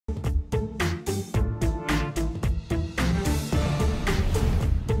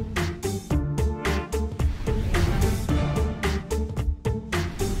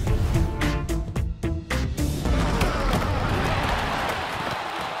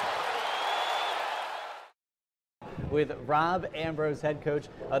with Rob Ambrose, head coach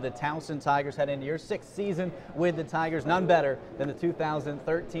of the Towson Tigers, heading into your 6th season with the Tigers. None better than the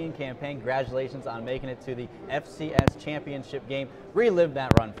 2013 campaign. Congratulations on making it to the FCS championship game. Relive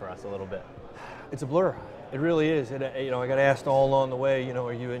that run for us a little bit. It's a blur. It really is. I got asked all along the way,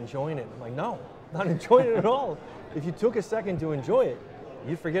 are you enjoying it? I'm like, no, not enjoying it at all. If you took a second to enjoy it,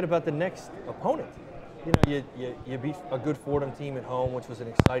 you'd forget about the next opponent. You beat a good Fordham team at home, which was an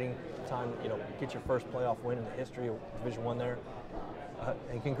exciting time. Get your first playoff win in the history of Division I there.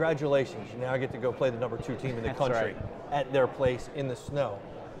 And congratulations, you now get to go play the number 2 team in the country at their place in the snow.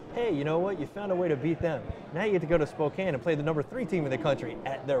 Hey, you know what? You found a way to beat them. Now you get to go to Spokane and play the number 3 team in the country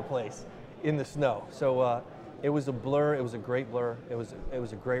at their place in the snow. So it was a blur. It was a great blur. It was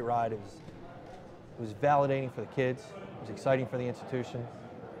a great ride. It was validating for the kids. It was exciting for the institution.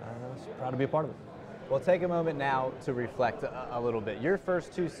 I was proud to be a part of it. Well, take a moment now to reflect a little bit. Your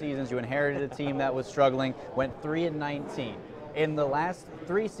first 2 seasons, you inherited a team that was struggling, went 3-19. In the last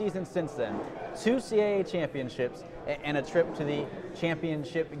 3 seasons since then, 2 CAA championships and a trip to the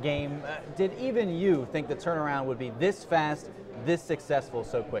championship game. Did even you think the turnaround would be this fast, this successful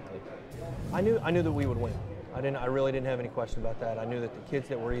so quickly? I knew that we would win. I really didn't have any question about that. I knew that the kids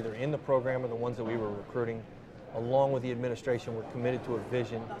that were either in the program or the ones that we were recruiting, along with the administration, were committed to a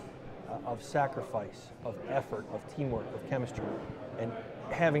vision of sacrifice, of effort, of teamwork, of chemistry, and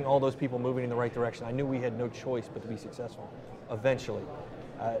having all those people moving in the right direction. I knew we had no choice but to be successful eventually.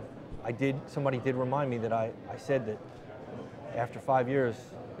 Somebody did remind me that I said that after 5 years,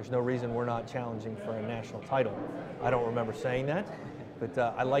 there's no reason we're not challenging for a national title. I don't remember saying that, but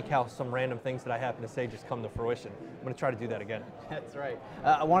I like how some random things that I happen to say just come to fruition. I'm going to try to do that again. That's right.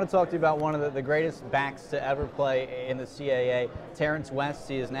 I want to talk to you about one of the greatest backs to ever play in the CAA, Terrence West.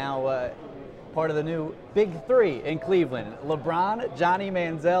 He is now part of the new Big 3 in Cleveland. LeBron, Johnny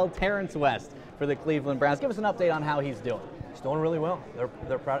Manziel, Terrence West for the Cleveland Browns. Give us an update on how he's doing. He's doing really well.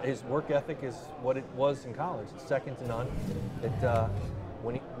 They're proud. His work ethic is what it was in college. It's second to none.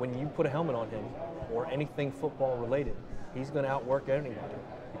 When you put a helmet on him or anything football related, he's going to outwork anybody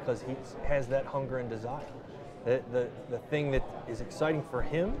because he has that hunger and desire. The thing that is exciting for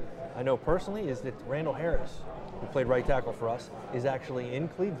him, I know personally, is that Randall Harris, who played right tackle for us, is actually in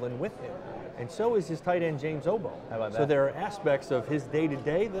Cleveland with him. And so is his tight end, James Obo. How about that? So there are aspects of his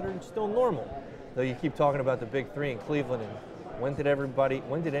day-to-day that are still normal. Though you keep talking about the Big 3 in Cleveland, and when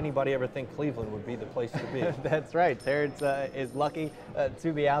did anybody ever think Cleveland would be the place to be? That's right. Terrence is lucky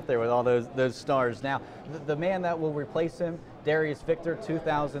to be out there with all those stars. Now, the man that will replace him, Darius Victor,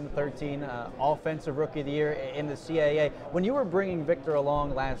 2013 Offensive Rookie of the Year in the CAA. When you were bringing Victor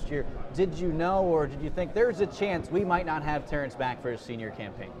along last year, did you know or did you think there's a chance we might not have Terrence back for his senior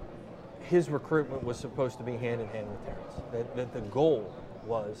campaign? His recruitment was supposed to be hand-in-hand with Terrence. That the goal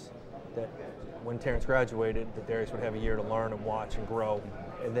was that when Terrence graduated, that Darius would have a year to learn and watch and grow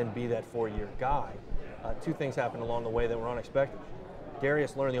and then be that 4-year guy. 2 things happened along the way that were unexpected.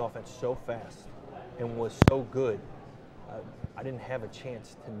 Darius learned the offense so fast and was so good, I didn't have a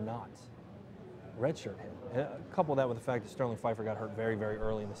chance to not redshirt him. And couple that with the fact that Sterling Pfeiffer got hurt very, very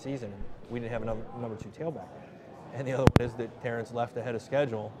early in the season, and we didn't have another number 2 tailback. And the other one is that Terrence left ahead of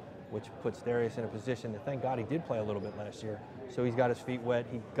schedule, which puts Darius in a position that, thank God, he did play a little bit last year. So he's got his feet wet.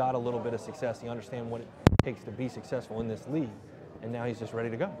 He got a little bit of success. He understands what it takes to be successful in this league. And now he's just ready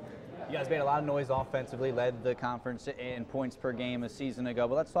to go. You guys made a lot of noise offensively, led the conference in points per game a season ago.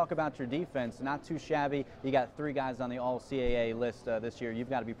 But let's talk about your defense. Not too shabby. You got 3 guys on the All-CAA list this year. You've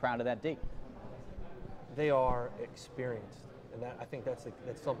got to be proud of that D. They are experienced. And I think that's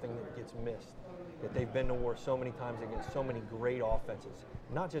something that gets missed. That they've been to war so many times against so many great offenses.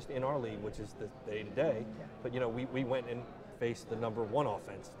 Not just in our league, which is the day-to-day, but we went and faced the number 1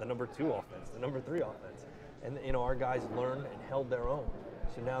 offense, the number 2 offense, the number 3 offense. And our guys learned and held their own.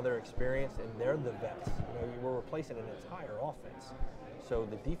 So now they're experienced and they're the vets. We're replacing an entire offense. So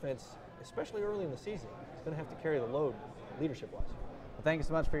the defense, especially early in the season, is going to have to carry the load leadership-wise. Well, thank you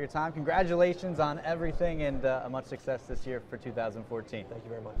so much for your time. Congratulations on everything and much success this year for 2014. Thank you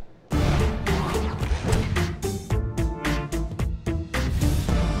very much.